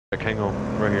Hang on,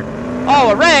 right here.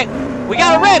 Oh, a wreck! We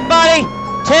got a wreck, buddy!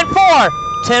 10-4!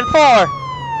 10-4! I'm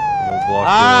gonna block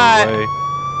Alright. the way.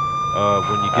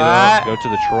 When you get out, go to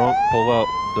the trunk, pull out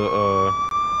the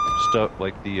stuff,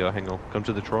 like the, hang on, come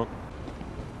to the trunk.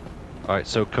 Alright,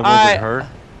 so come over to her.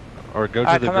 Or go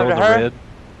to the girl in the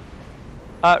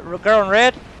red. Girl in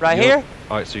red? Right here?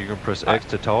 Alright, so you're gonna press X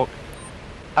to talk.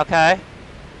 Okay.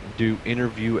 Do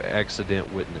interview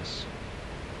accident witness.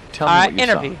 Tell me what you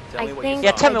interview. saw. I think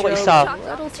Yeah, tell me what you saw. a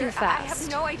little too fast. I have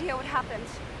no idea what happened.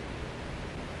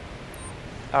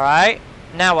 Alright.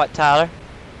 Now what, Tyler?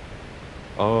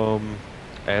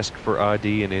 Ask for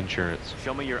ID and insurance.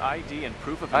 Show me your ID and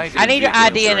proof of I need your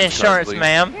ID and insurance,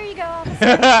 ma'am. Here you go,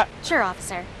 officer. Sure,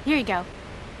 officer. Here you go.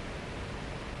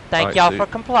 Thank y'all so for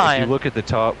complying. If you look at the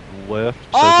top left,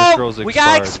 so this girl's expired. We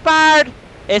got expired!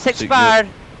 It's expired.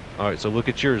 Alright, so look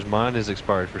at yours. Mine is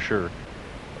expired for sure.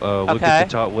 Look at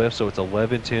the top left, so it's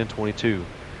 11/10/22.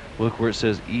 Look where it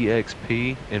says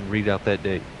EXP and read out that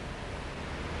date.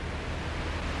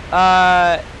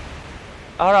 Hold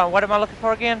on, what am I looking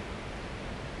for again?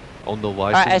 On the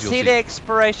license, I see the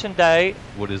expiration date.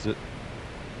 What is it?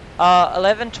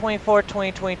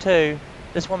 11/24/2022.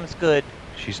 This woman's good.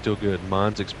 She's still good.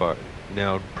 Mine's expired.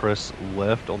 Now press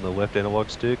left on the left analog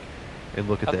stick and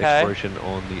look at the expiration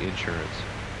on the insurance.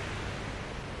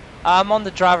 I'm on the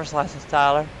driver's license,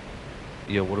 Tyler.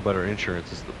 Yeah, what about her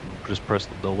insurance? Just press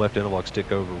the left analog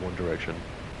stick over one direction.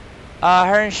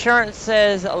 Her insurance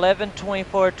says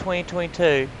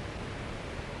 11/24/2022.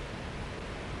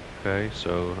 Okay,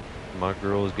 so my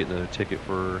girl is getting a ticket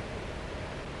for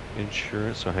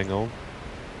insurance, so hang on.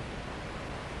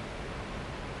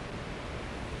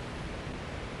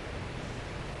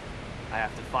 I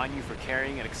have to fine you for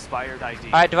carrying an expired ID.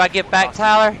 Alright, do I get back,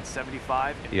 Tyler?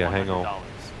 $75 and Yeah, hang on.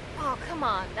 Oh, come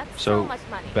on. That's So, so much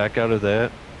money. back out of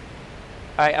that.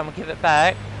 Alright, I'm gonna give it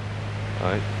back.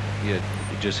 Alright, yeah,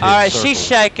 you just hit Alright, circle. she's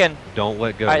shaking. Don't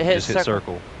let go, Alright, just hit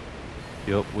circle.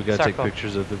 Yep, we gotta take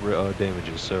pictures of the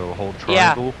damages. So hold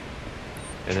triangle,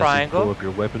 and then pull up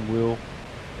your weapon wheel,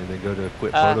 and then go to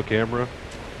quit photo camera,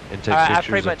 and take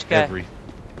pictures of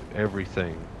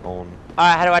everything on.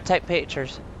 Alright, how do I take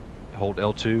pictures? Hold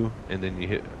L2, and then you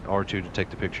hit R2 to take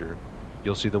the picture.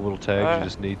 You'll see the little tags. You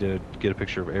just need to get a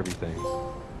picture of everything.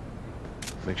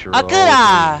 Make sure. A good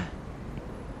eye.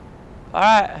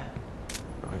 Alright.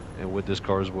 And with this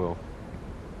car as well.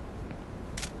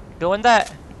 Doing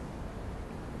that.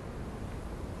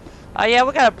 Oh yeah,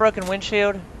 we got a broken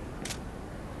windshield.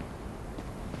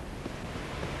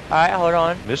 Alright, hold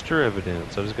on. Mr.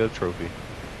 Evidence, I just got a trophy.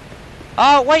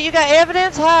 Oh, wait, you got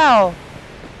evidence? How?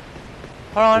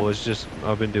 Hold on. Well, it's just,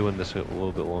 I've been doing this a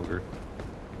little bit longer.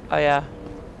 Oh yeah.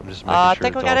 I'm just making sure I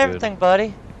think we got everything,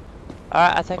 buddy.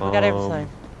 Alright, I think we got everything.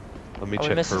 Let me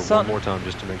check her one more time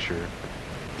just to make sure.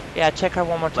 Yeah, check her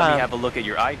one more time. Let me have a look at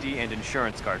your ID and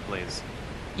insurance card, please.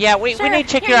 Yeah, we need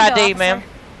to check your ID, ma'am.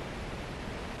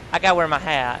 I gotta wear my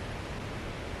hat.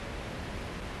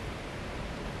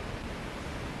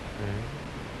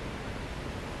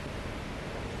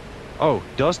 Oh,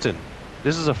 Dustin,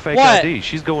 this is a fake ID.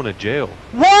 She's going to jail.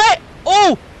 What?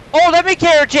 Oh, let me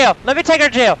carry her to jail. Let me take her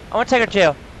to jail. I want to take her to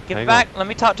jail. Give it back. Let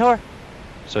me talk to her.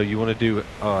 So you want to do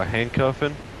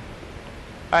handcuffing?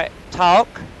 All right, talk.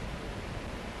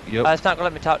 Yep. It's not gonna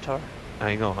let me talk to her.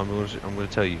 Hang on, I'm gonna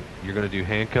tell you. You're gonna do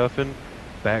handcuffing,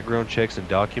 background checks and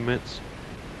documents,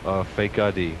 fake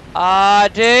ID.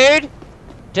 Dude.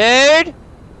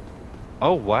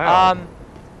 Oh wow.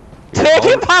 Dude,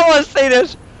 if I want to see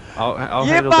this. I'll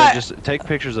handle that. Just take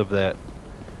pictures of that.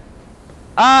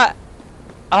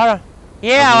 Hold on.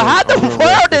 Yeah, how the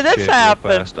world did this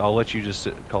happen? I'll let you just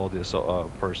call this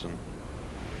person.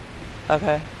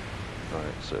 Okay.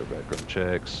 Alright, so background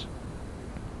checks.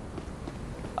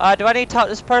 Do I need to talk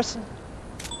to this person?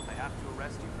 I have to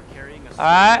arrest you for carrying a stolen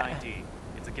ID.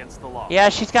 It's against the law. Yeah,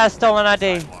 she's got a stolen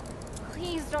ID.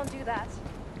 Please don't do that.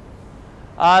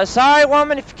 Sorry,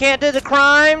 woman, if you can't do the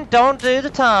crime, don't do the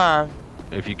time.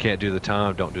 If you can't do the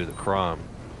time, don't do the crime.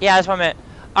 Yeah, that's what I meant.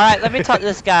 Alright, let me talk to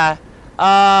this guy.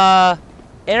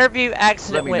 Interview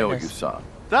accident witness. Let me know what you saw.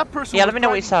 That person let me know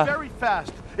what you saw. Very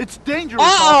fast. It's dangerous.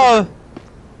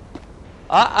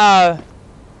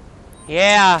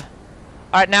 Yeah.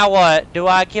 Alright, now what? Do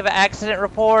I give an accident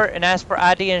report and ask for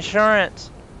ID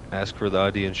insurance? Ask for the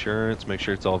ID insurance, make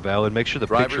sure it's all valid, make sure the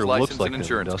picture looks like an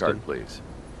insurance card, please.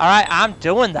 Alright, I'm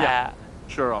doing that. Yeah.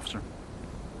 Sure, officer.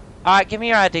 Alright, give me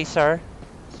your ID, sir.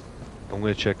 I'm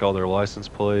gonna check all their license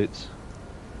plates.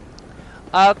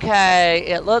 Okay,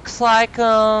 it looks like,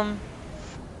 hold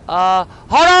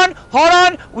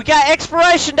on! We got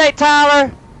expiration date,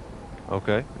 Tyler!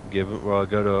 Okay, go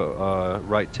to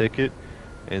write ticket,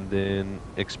 and then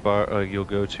expire. You'll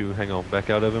go to. Hang on, back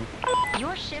out of him.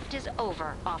 Your shift is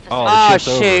over, officer. Oh,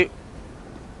 shoot!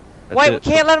 Wait, we it.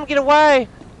 can't let him get away.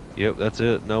 Yep, that's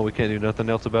it. No, we can't do nothing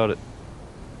else about it.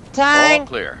 Dang! All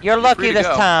clear. You're lucky this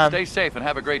time. Stay safe and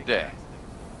have a great day.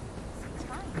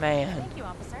 Man. Thank you,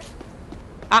 officer.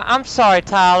 I'm sorry,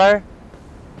 Tyler.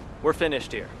 We're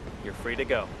finished here. You're free to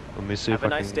go. Let me see Have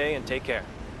if a I nice can. day and take care.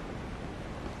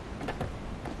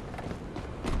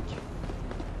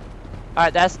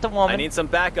 Alright, that's the woman. I need some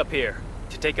backup here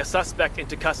to take a suspect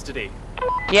into custody.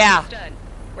 Yeah. Understood.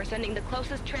 We're sending the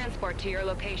closest transport to your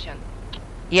location.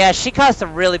 Yeah, she caused a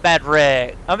really bad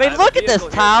wreck. I mean, have look a at this, vehicle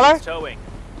here that Tyler. needs towing.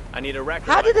 I need a record.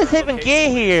 How of my did this current even location, get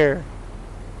please. here?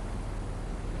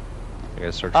 I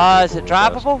gotta search the Is it vehicle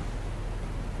real fast. drivable?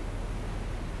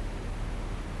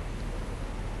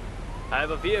 I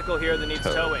have a vehicle here that needs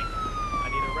towing. I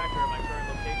need a record of my current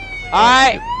location, please.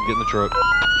 Alright. Get in the truck.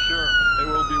 Sure. They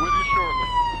will be with you shortly.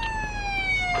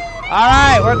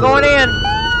 Alright, we're going in.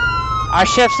 Our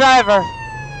shift's over.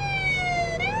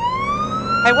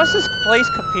 Hey, what's this police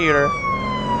computer?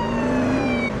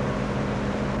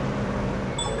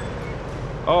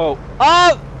 Oh,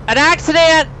 Oh, an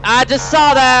accident! I just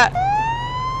saw that.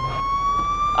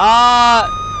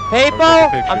 People,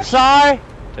 Okay, I'm pictures. sorry.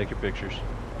 take your pictures.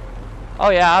 Oh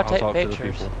yeah, I'll take talk to the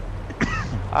pictures. people.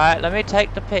 Alright, let me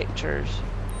take the pictures.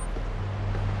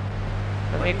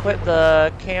 Let me equip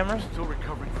the camera. I'm still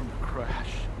recovering from the crash.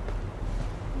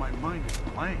 My mind is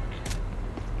blank.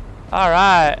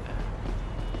 Alright.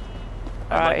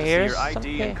 I'd like Alright, to see here's your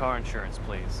ID some and car insurance,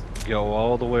 please. Go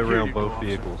all the way Here around you go, both officer.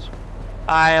 vehicles.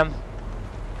 I am.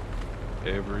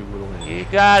 Every little inch. You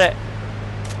got it.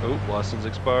 Oh, license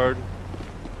expired.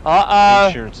 Uh-oh.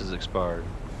 Insurance is expired.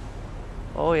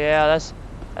 Oh yeah,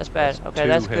 that's bad. Okay,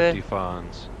 that's two hefty good.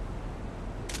 fines.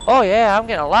 Oh yeah, I'm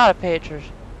getting a lot of pictures.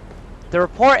 The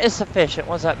report is sufficient.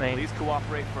 What does that mean? Please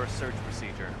cooperate for a search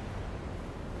procedure.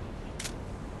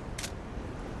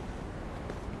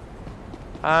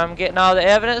 I'm getting all the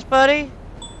evidence, buddy.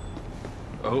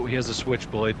 Oh, he has a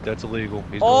switchblade. That's illegal.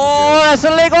 He's Oh, going that's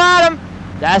a legal item.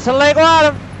 That's a legal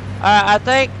item. I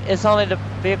think it's only the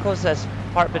vehicles that's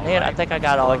part been hit. I think I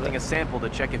got all of Collecting it. a sample to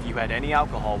check if you had any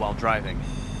alcohol while driving.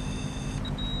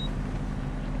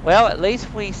 Well, at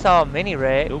least we saw a mini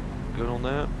wreck. to jail. Nope. Good on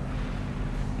that.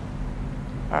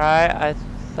 Alright, I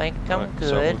think I'm Alright, good.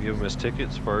 So we'll give him his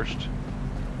tickets first,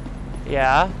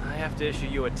 Yeah. I have to issue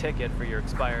you a ticket for your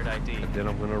expired ID. and then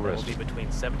I'm going to It will arrest be you. between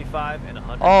 $75 and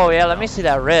 $100. Oh yeah, let me see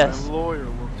that My wrist. lawyer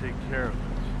will take care of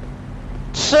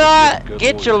it. Shut! Good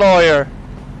Get lawyer. your lawyer.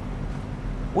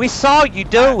 We saw you I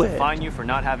do have to it. fine you for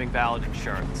not having valid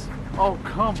insurance. Oh,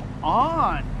 come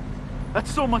on.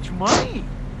 That's so much money.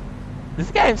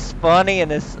 This game's funny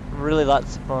and it's really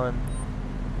lots of fun.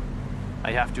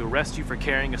 I have to arrest you for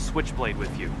carrying a switchblade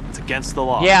with you. It's against the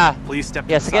law. Yeah. Please step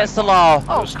to Yes, the against the sidewalk.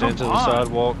 law. Oh, Stand come to the on.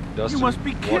 sidewalk. Dustin, You must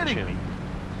be watch kidding him. me.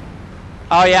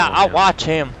 Oh yeah, Oh, I'll yeah. watch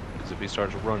him. 'Cause if he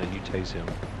starts running, you tase him.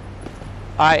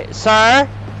 Alright, sir?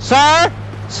 Sir?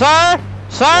 Sir?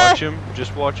 Sir? Watch him.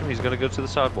 Just watch him. He's going to go to the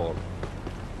sidewalk.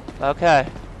 Okay.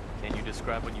 Can you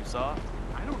describe what you saw?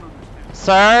 I don't understand.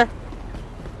 Sir?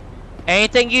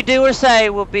 Anything you do or say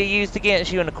will be used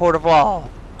against you in the court of law.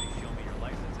 Please show me your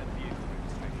license and vehicle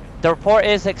registration. The report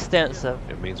is extensive.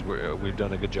 It means we've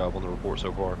done a good job on the report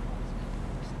so far.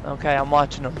 Okay, I'm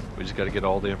watching them. We just got to get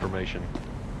all the information.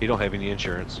 He don't have any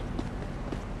insurance.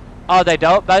 Oh, they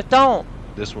don't? Both don't?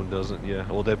 This one doesn't. Yeah.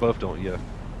 Well, they both don't. Yeah.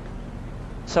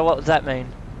 So what does that mean?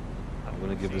 I'm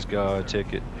going to give this guy a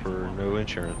ticket for no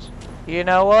insurance. You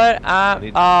know what?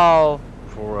 need- Oh.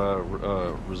 Before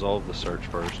I resolve the search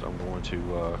first, I'm going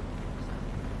to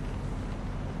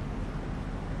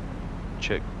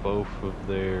check both of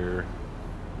their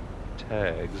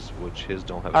tags, which his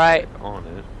don't have a Alright. tag on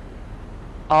it.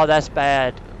 Oh, that's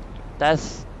bad.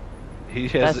 That's... He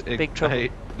has That's big trouble. Hey,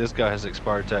 this guy has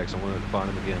expired tags. I'm going to find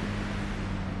him again.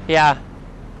 Yeah.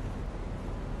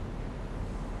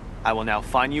 I will now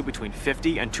fine you between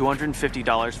 $50 and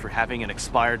 $250 for having an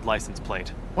expired license plate.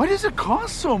 Why does it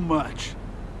cost so much?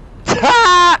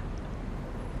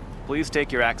 Please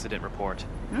take your accident report.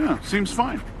 Yeah, seems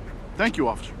fine. Thank you,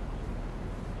 officer.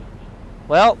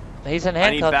 Well, he's in I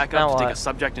need handcuffs. backup Now to take a what?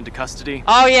 subject into custody.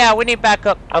 Oh yeah, we need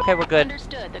backup. Okay, we're good.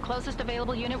 Understood. The closest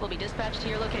available unit will be dispatched to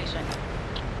your location.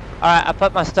 Alright, I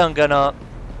put my stun gun up.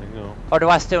 Hang on. Or do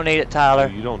I still need it, Tyler?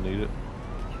 You don't need it.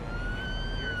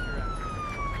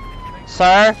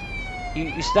 Sir,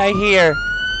 you stay here.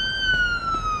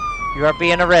 You are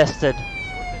being arrested.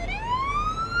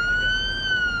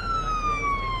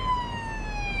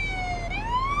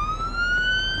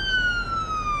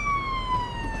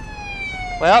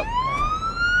 Well,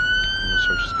 I'm going to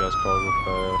search the guy's car real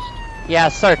fast. Yeah,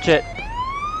 search it.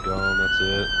 Gone, that's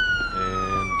it.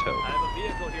 And tow. I have a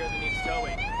vehicle here that needs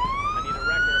towing. I need a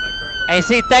record of my current And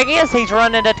see, thing is, he's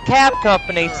running a cab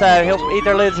company, so he'll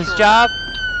either lose his job.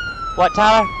 What,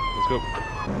 Tyler? Let's go.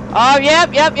 Oh, yep.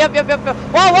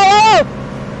 Whoa!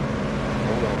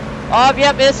 Hold on. Oh,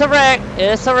 yep, it's a wreck.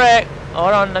 It's a wreck.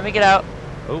 Hold on, let me get out.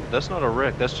 Oh, that's not a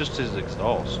wreck. That's just his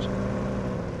exhaust.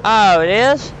 Oh, it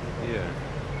is? Yeah.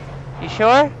 You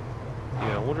sure?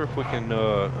 Yeah, I wonder if we can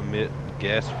emit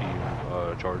gas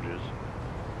fume charges.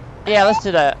 Yeah, let's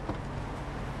do that.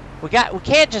 We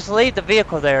can't just leave the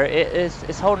vehicle there.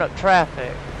 It's holding up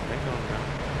traffic.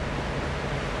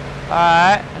 Hang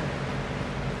Alright.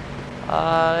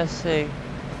 Let's see. on.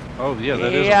 Oh, yeah,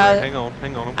 that is a wreck.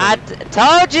 Hang on. I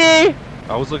told you!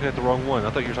 I was looking at the wrong one.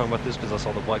 I thought you were talking about this because I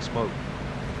saw the black smoke.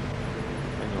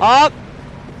 Hang on.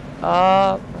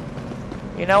 Up.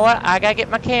 You know what? I gotta get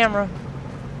my camera.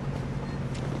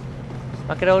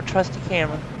 My good old trusty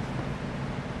camera.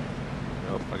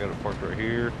 Nope, I got it parked right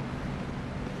here.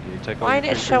 You take all Why your ain't it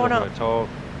pictures showing after up? I talk.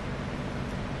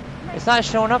 It's not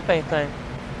showing up anything.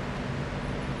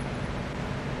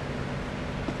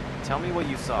 Tell me what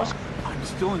you saw. I'm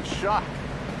still in shock.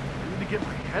 I need to get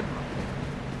my head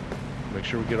right. Make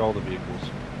sure we get all the vehicles.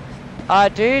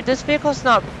 Dude, this vehicle's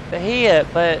not hit,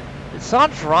 but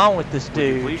something's wrong with this Would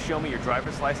you dude. please show me your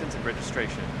driver's license and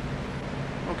registration?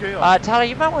 Okay, Tyler,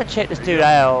 you might want to check this dude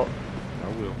out. I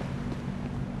will.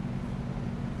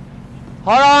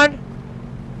 Hold on.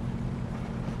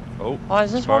 Oh,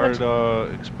 Is this woman?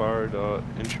 expired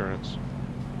insurance.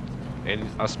 And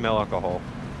I smell alcohol.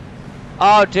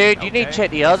 Oh, dude, you need to Okay,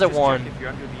 check the let's other just check one. if you're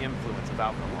under the influence of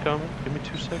alcohol. Coming. Give me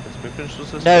 2 seconds. Let me finish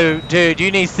this. No, dude, you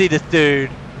need to see this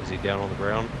dude. Is he down on the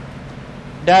ground?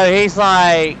 No, he's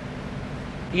like,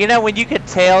 you know when you could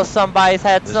tell somebody's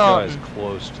had This guy something? is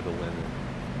close to the limit.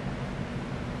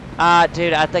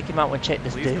 Dude, I think you might want to check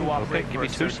this Please dude. cooperate Okay, for give me a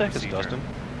 2 search seconds, procedure. Dustin.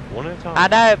 One at a time. I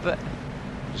know, but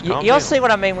Just calm you'll down. see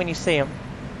what I mean when you see him.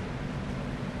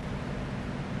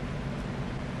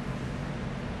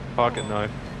 Pocket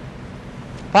knife.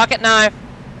 Pocket knife.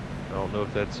 I don't know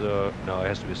if that's no, it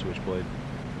has to be a switchblade.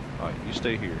 Alright, you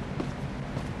stay here.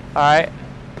 Alright.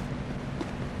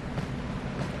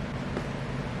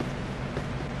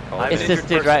 Call I'm It's an this injured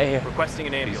dude person right here. Requesting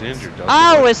an He's ambulance. injured,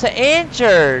 Dustin. Oh, it's an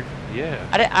injured.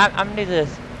 Yeah. I'm new to this.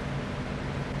 Right,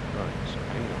 so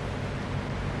hang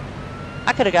on.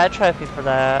 I could have got a trophy for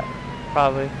that,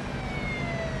 probably.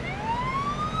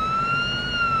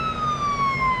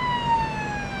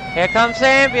 Here comes the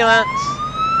ambulance.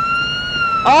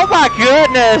 Oh my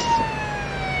goodness!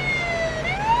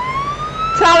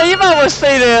 Tyler, you might want to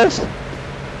see this.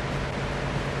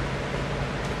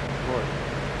 What?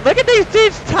 Look at these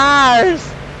dude's tires.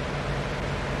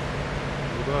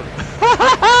 What about it?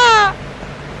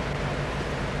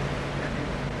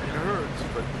 It hurts,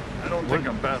 but I don't think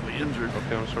I'm badly injured.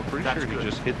 Okay, so I'm pretty That's sure he good.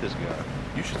 just hit this guy.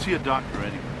 You should see a doctor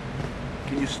anyway.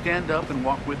 Can you stand up and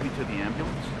walk with me to the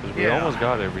ambulance? 'Cause we almost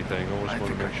got everything. I just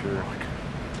want to make sure. Walk.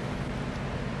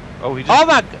 Oh, he just. Oh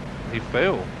my! He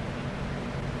fell.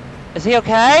 Is he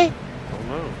okay? Oh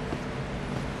no.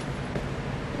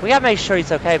 We gotta make sure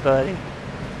he's okay, buddy.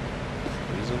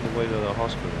 He's on the way to the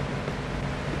hospital.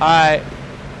 Alright.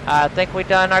 I think we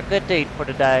done our good deed for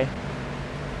today.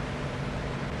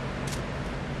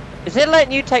 Is it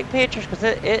letting you take pictures? Because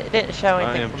it didn't show I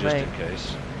anything am for just me. in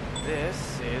case.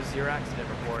 This is your accident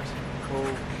report. Cool.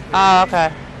 Oh,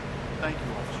 okay. Thank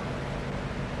you, officer.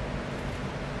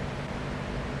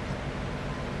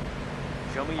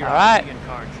 Show me your All right. ID and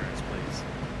car insurance, please.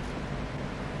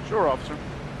 Sure, officer.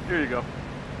 Here you go.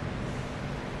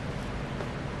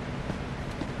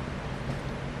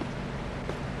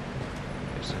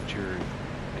 Okay, since you're,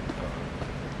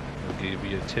 they'll give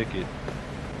you a ticket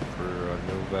for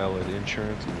no valid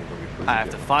insurance, and you're gonna be free I have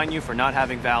go. to fine you for not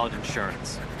having valid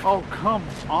insurance. Oh, come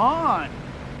on.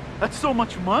 That's so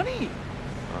much money. All right,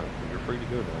 well, you're free to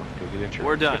go now. Go get insurance.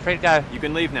 We're done. You're free to go. You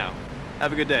can leave now.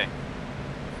 Have a good day.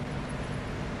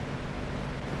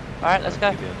 Alright, let's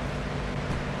go. Get in.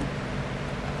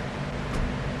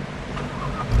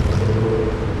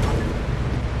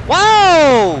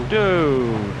 Whoa!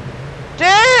 Dude,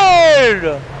 Dude!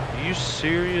 are you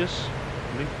serious?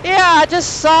 Yeah, I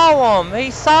just saw him.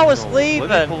 He saw us leaving.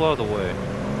 Let me pull out of the way.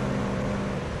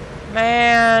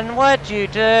 Man, what'd you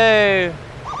do?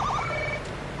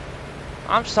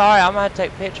 I'm sorry, I'm gonna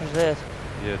take pictures of this.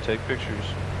 Yeah, take pictures.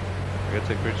 I gotta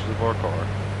take pictures of our car.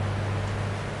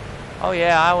 Oh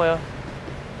yeah, I will.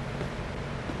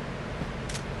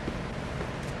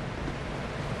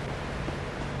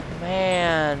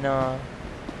 Man,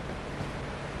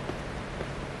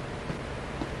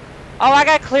 Oh, I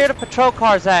got cleared a patrol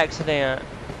car's accident.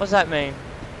 What's that mean?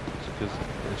 It's because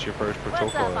it's your first patrol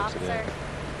What's car up, accident. officer?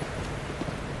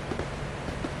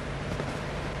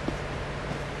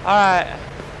 Alright.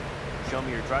 Show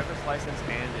me your driver's license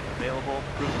and, if available,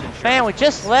 proof of insurance. Man, we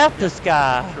just left this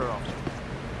guy. Sure, officer.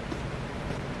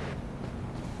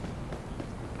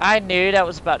 I knew that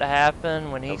was about to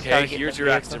happen when he Okay, started getting here's the your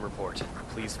vehicle. accident report.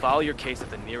 Please file your case at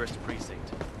the nearest precinct.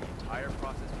 The entire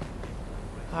process.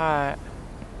 Alright.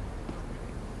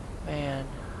 Man.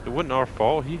 It wasn't our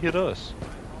fault. He hit us.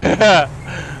 Oh,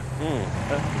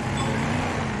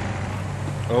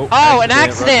 an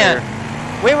accident!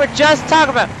 Right We were just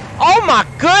talking about. Oh my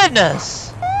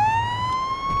goodness!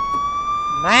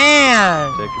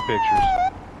 Man! Take your pictures.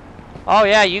 Oh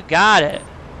yeah, you got it.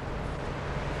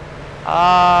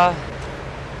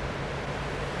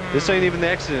 This ain't even the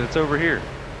accident. It's over here.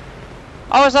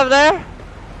 Oh, it's over there?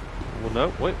 Well,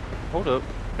 no. Wait. Hold up.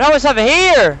 No, it's over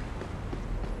here!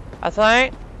 I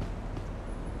think.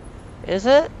 Is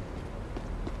it?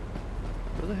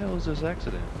 Where the hell is this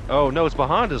accident? Oh, no, it's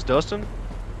behind us, Dustin.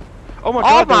 Oh my Oh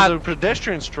god, my- there's a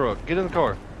pedestrian struck. Get in the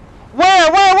car.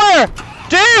 Where?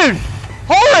 Dude!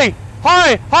 Hurry!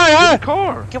 Hurry! Get in the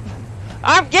car.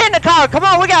 I'm getting the car! Come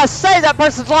on, we gotta save that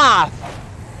person's life!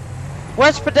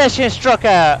 Where's the pedestrian struck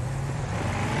at?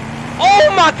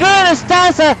 Oh my goodness,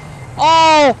 that's a...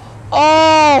 Oh!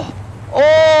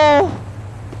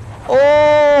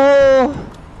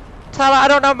 Tyler, I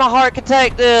don't know if my heart can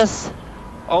take this.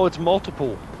 Oh, it's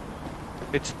multiple.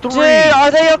 It's 3. Dude,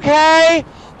 are they okay?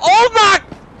 Oh my...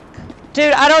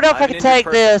 Dude, I don't know if I can take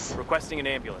this. Requesting an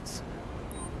ambulance.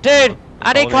 Dude,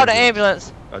 I need to call Call the an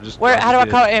ambulance. ambulance. How do I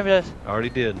call an ambulance? I already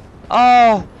did.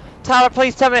 Oh, Tyler,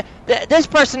 please tell me. This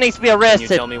person needs to be arrested.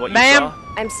 Can you tell me what you Ma'am? saw?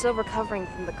 I'm still recovering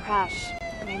from the crash.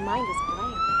 My mind is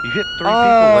blank. You hit 3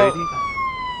 Oh. people, lady.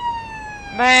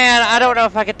 Man, I don't know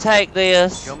if I could take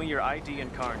this. Show me your ID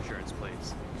and car insurance,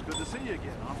 please. It's good to see you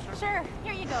again, officer. Sure,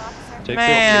 here you go, officer. Take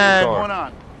Man. pictures of What's the going car.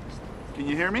 on? Can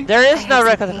you hear me? There is I no have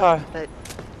wreck of the some car. pain, but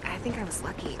I think I was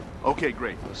lucky. Okay,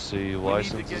 great. Let's see. We need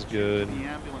License to is get you good. to the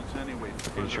ambulance anyway for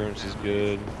further Insurance is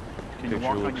examination. good. Can you Picture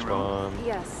walk on looks your own? fine.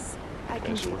 Yes, I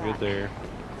can Yes, do we're that. good there.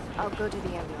 I'll go to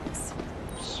the ambulance.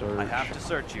 Search. I have to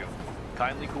search you.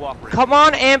 Kindly cooperate. Come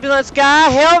on, ambulance guy,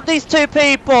 help these 2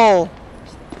 people.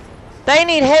 They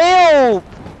need help.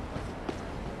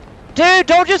 Dude,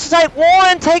 don't just take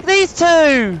one, take these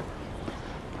 2.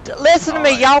 Listen to me,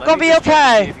 Alright, y'all let gonna me be just check to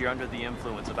see okay. if you're under the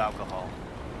influence of alcohol.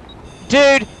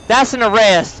 Dude, that's an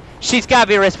arrest. She's gotta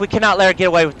be arrested. We cannot let her get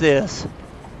away with this.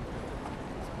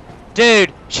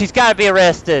 Dude, she's gotta be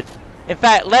arrested. In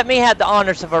fact, let me have the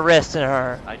honors of arresting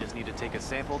her. I just need to take a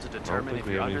sample to determine think if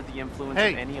we you're have under the influence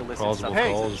Hey, of any illicit plausible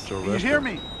substances. cause to Can you arrest hear her.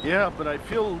 me? Yeah, but I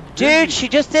feel Dude, dizzy. she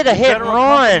just did a You hit and better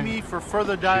accompany me run. for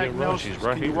further didn't run, diagnosis. she's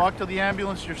right Can you here. walk to the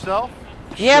ambulance yourself?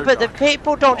 Yeah, Sure, but the Doc.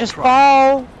 people don't I'll just try.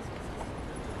 fall.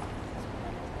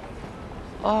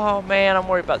 Oh man, I'm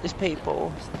worried about these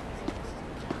people.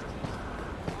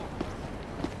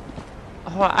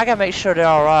 Oh, I gotta make sure they're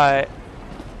alright.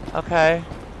 Okay.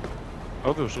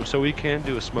 Okay, so we can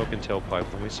do a smoke and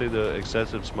tailpipe. When we see the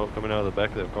excessive smoke coming out of the back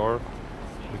of the car,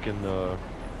 we can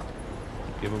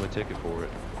give them a ticket for it.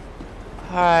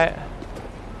 Alright.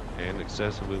 And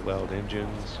excessively loud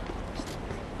engines,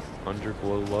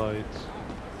 underglow lights.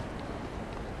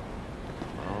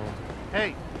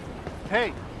 Hey,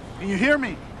 can you hear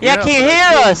me? Yeah, can you but I hear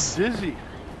feel us? Dizzy.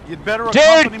 You'd better Dude,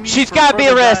 accompany me she's for gotta be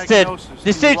further arrested. diagnosis.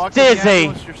 This Can you dude's walk to the dizzy.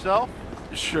 ambulance yourself?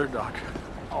 Sure, Doc.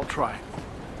 I'll try.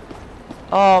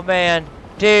 Oh man.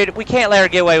 Dude, we can't let her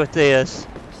get away with this.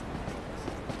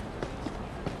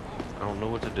 I don't know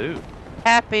what to do.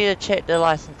 Happy to check the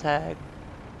license tag.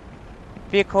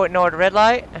 Vehicle ignored red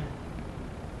light.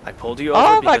 I pulled you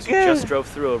Oh over my because you just God. drove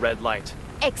through a red light.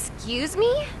 Excuse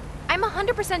me? I'm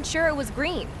 100% sure it was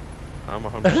green. I'm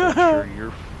 100% sure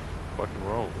you're fucking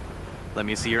wrong. Let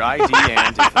me see your ID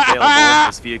and, if available,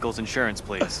 this vehicle's insurance,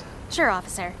 please. Sure,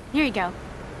 officer. Here you go.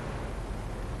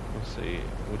 Let's see,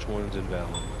 which one's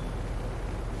invalid?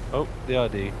 Oh, the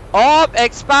ID. Oh,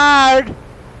 expired.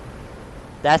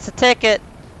 That's a ticket.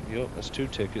 Yep, that's 2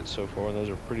 tickets so far, and those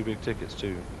are pretty big tickets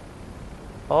too.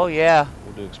 Oh yeah.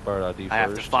 We'll do expired ID first. I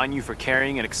have to fine you for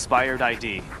carrying an expired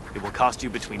ID. It will cost you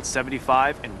between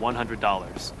 $75 and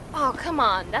 $100. Oh, come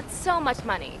on. That's so much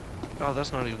money. Oh,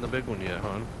 that's not even the big one yet,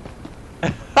 hon.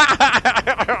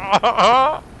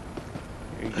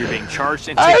 You're being charged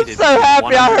and I'm ticketed so between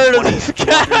happy I heard of $120 this and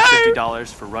guy.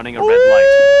 $250 for running a red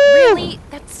light. Really?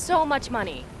 That's so much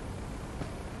money.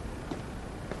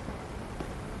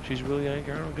 She's really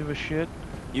angry. I don't give a shit.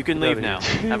 You can Get leave outta now.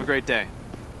 here. Have a great day.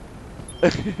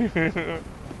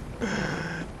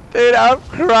 Dude, I'm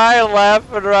crying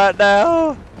laughing right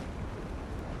now.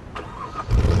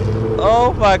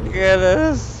 Oh my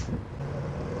goodness.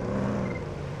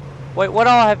 Wait, what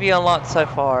all have you unlocked so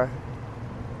far?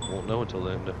 Won't know until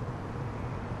the end.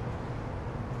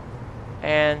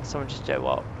 And someone just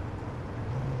jaywalked.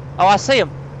 Oh, I see him.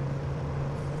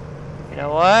 You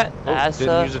know what? Oh, That's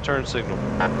didn't use a turn signal.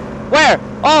 Where?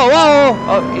 Oh, whoa,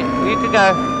 whoa. Oh, you could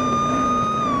go.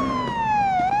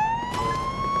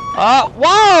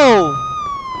 Whoa!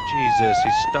 Jesus, he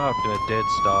stopped in a dead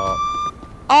stop.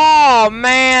 Oh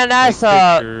man, that's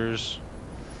pictures.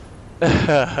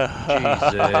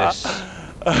 Jesus.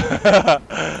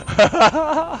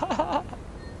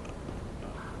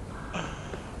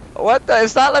 What the?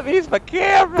 It's not letting me use my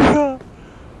camera.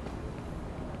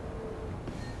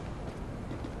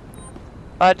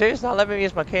 Dude, it's not letting me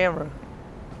use my camera.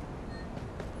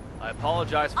 I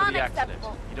apologize for the accident.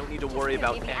 You don't need to worry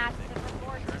about anything.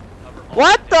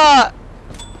 What the?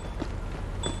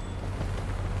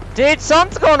 Dude,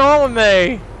 something's going on with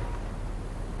me.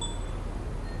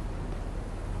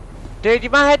 Dude, you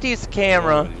might have to use the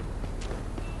camera.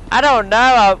 I don't know.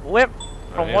 I went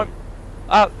from one.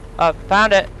 Oh,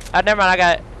 found it. Never mind. I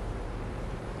got it.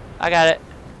 I got it.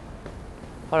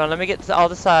 Hold on. Let me get to all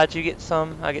the sides. You get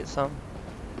some. I get some.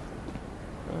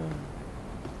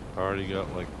 I already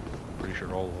got like, pretty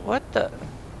sure all of them. What the?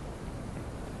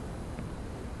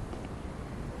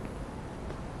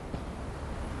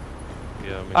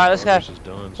 Yeah, I mean, alright, let's go. is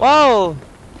done, so. Whoa!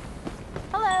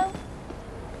 Hello.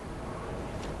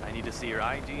 I need to see your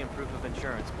ID and proof of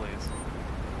insurance, please.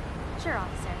 Sure,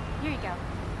 officer. Here you go.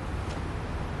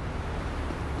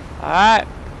 Alright.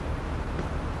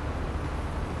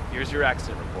 Here's your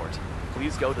accident report.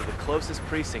 Please go to the closest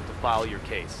precinct to file your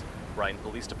case. Brighton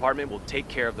Police Department will take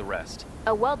care of the rest.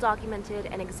 A well-documented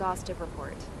and exhaustive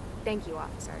report. Thank you,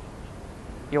 officer.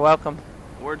 You're welcome.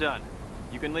 We're done.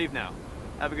 You can leave now.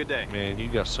 Have a good day. Man, you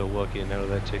got so lucky and out of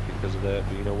that ticket because of that.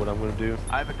 But you know what I'm going to do?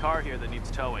 I have a car here that needs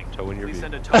towing. Towing your Please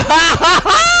vehicle. send a tow.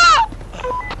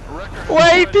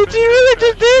 Wait, did you really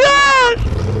just do that?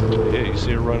 Yeah, you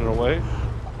see her running away?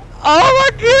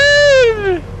 Oh my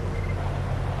god!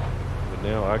 But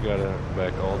now I got to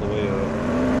back all the way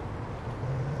up.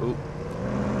 Oop.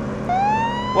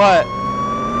 What?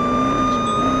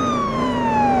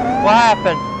 What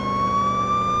happened?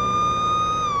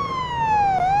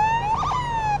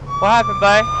 What happened,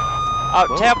 babe? Oh,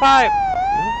 Whoa. tailpipe.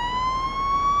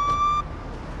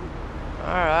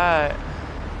 Alright.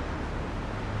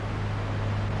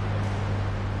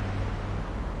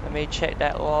 Let me check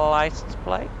that license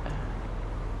plate.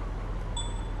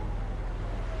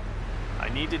 I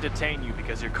need to detain you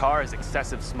because your car has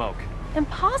excessive smoke.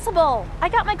 Impossible! I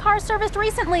got my car serviced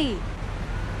recently.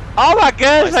 Oh my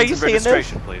goodness, are License you and seeing this?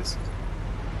 registration, please.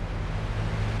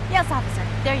 Yes, officer.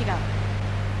 There you go.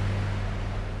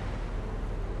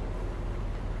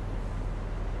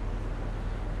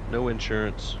 No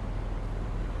insurance.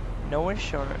 No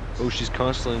insurance. Oh, she's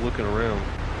constantly looking around.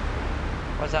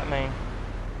 What does that mean?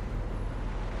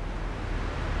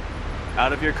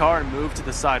 Out of your car and move to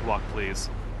the sidewalk, please.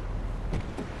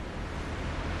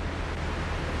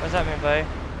 What does that mean, babe?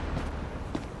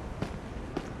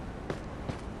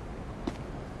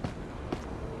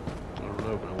 I don't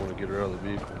know, but I want to get her out of the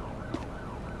vehicle.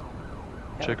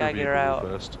 Yeah, Check we her gotta get her vehicle out.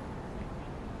 real fast.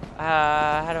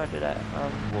 How do I do that?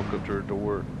 Walk up to her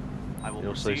door. I will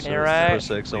You'll say proceed. search. Interact. Press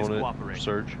X Please on it. cooperate.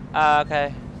 Search.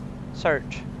 Okay.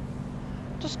 Search.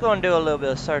 Just go and do a little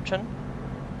bit of searching.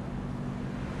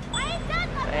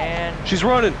 And She's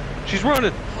running. She's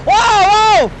running.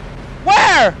 whoa, whoa!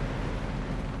 Where?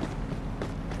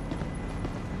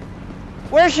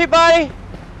 Where's she, buddy?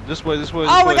 This way. This way.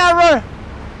 Oh, This we way. gotta run.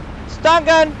 Stun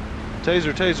gun.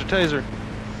 Taser. Taser. Taser.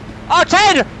 Oh,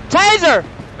 taser! Taser!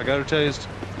 I got her tased.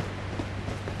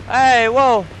 Hey,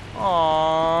 whoa.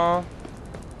 Aww.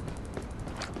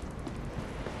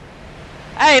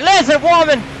 Hey, lizard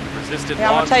woman! Resisted Yeah,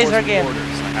 I'm law gonna taser enforcement again. orders. I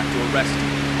have to arrest you.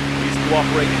 Please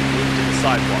cooperate and move to the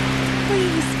sidewalk.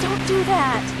 Please, don't do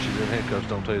that. She's in handcuffs.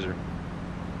 Don't taser.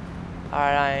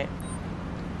 Alright.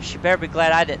 She better be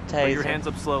glad I didn't Put tase your her. hands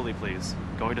up slowly, please.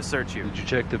 Going to search you. Did you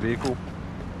check the vehicle?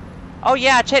 Oh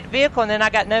yeah, I checked the vehicle and then I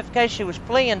got notification she was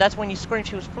fleeing. That's when you screamed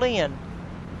she was fleeing.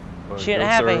 She didn't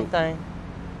have anything.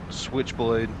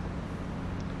 Switchblade.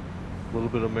 A little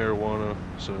bit of marijuana.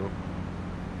 So.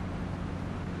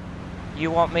 You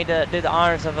want me to do the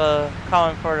honors of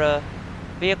calling for the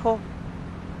vehicle?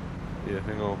 Yeah.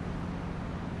 Hang on.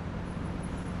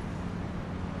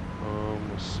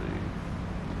 Let's see.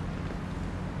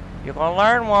 You're gonna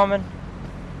learn, woman.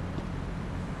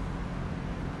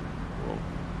 Well,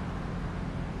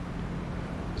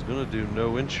 I was gonna want to do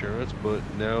no insurance, but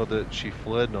now that she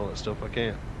fled and all that stuff, I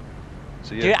can't.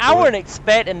 So yeah, dude, I wasn't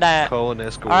expecting that. Call an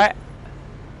escort. All right.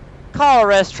 Call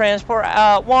arrest transport.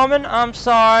 Woman, I'm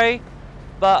sorry,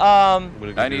 but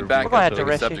I need backup have to to the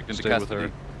arrest subject you. into Stay with custody.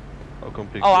 her. I'll come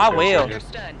pick Oh, you I up. will.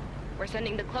 Understood. We're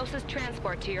sending the closest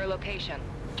transport to your location.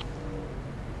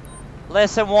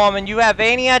 Listen, woman, you have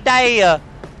any idea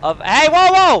of... Hey,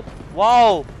 whoa, whoa!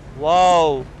 Whoa,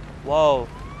 whoa, whoa.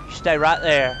 You stay right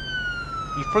there.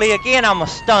 You flee again, I'm gonna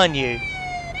stun you.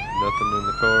 Nothing in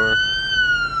the car.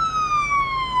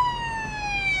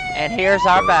 And here's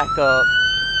our backup. Sure,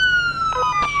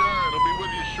 it'll be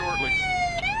with you shortly.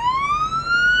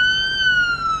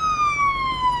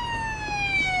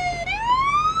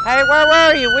 Hey, where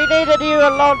were you? We needed you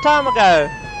a long time ago.